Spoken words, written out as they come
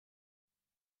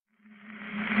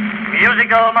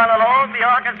Jingle Monologue, The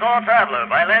Arkansas Traveler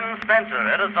by Len Spencer,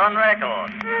 Edison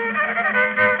Records.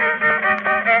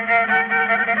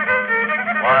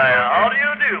 Why, how do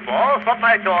you do, boss? What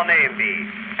might your name be?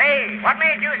 Say, what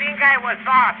made you think I was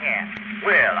boss here?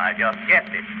 Well, I just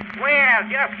guessed it. Well,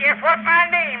 just guess what my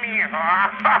name is. Well,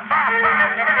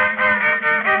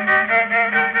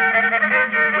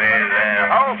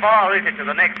 how far is it to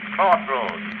the next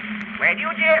crossroads? Well,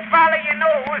 you just follow your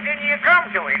nose and you come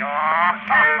to it.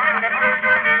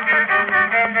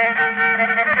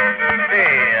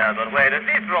 Say, but where does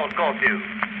this road go to?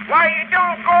 Why, you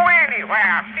don't go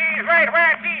anywhere. Stays right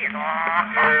where it is.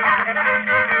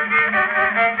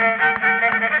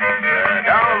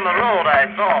 Down the road I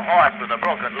saw a horse with a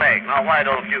broken leg. Now, why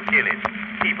don't you kill it?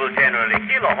 People generally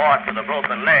kill a horse with a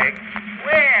broken leg.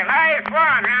 Well, I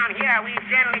sworn around here we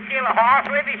generally kill a horse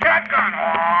with a shotgun.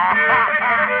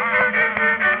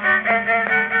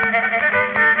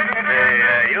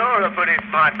 Say, you're a pretty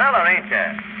smart fella, ain't you?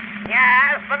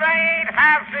 Yes, but I ain't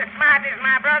half so smart as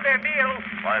my brother Bill.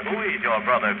 Why, who is your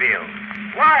brother Bill?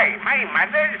 Why, my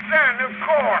mother's son, of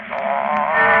course.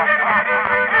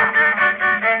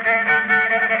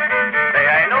 Say,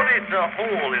 I noticed a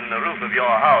hole in the roof of your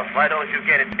house. Why don't you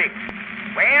get it fixed?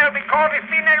 Well, because it's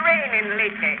been a-raining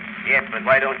lately. Yes, but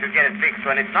why don't you get it fixed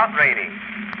when it's not raining?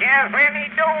 Yes, when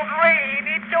it don't rain,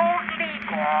 it don't leak.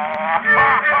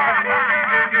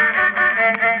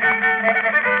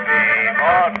 Say,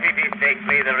 for pity's sake,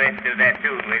 play the rest of that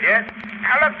tune, will you?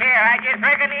 Now, look here, I just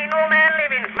reckon ain't no man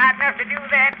living smart enough to do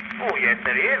that. Oh, yes,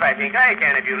 there is. I think I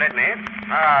can if you let me.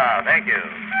 Ah, thank you.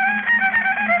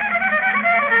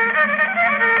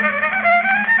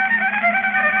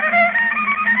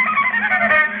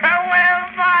 Well,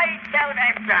 by Jove,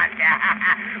 that's thunder.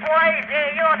 Why,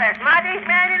 say, you're the smartest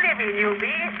man living, you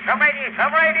be. Come right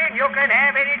in, you can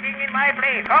have anything in my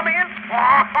place. Come in.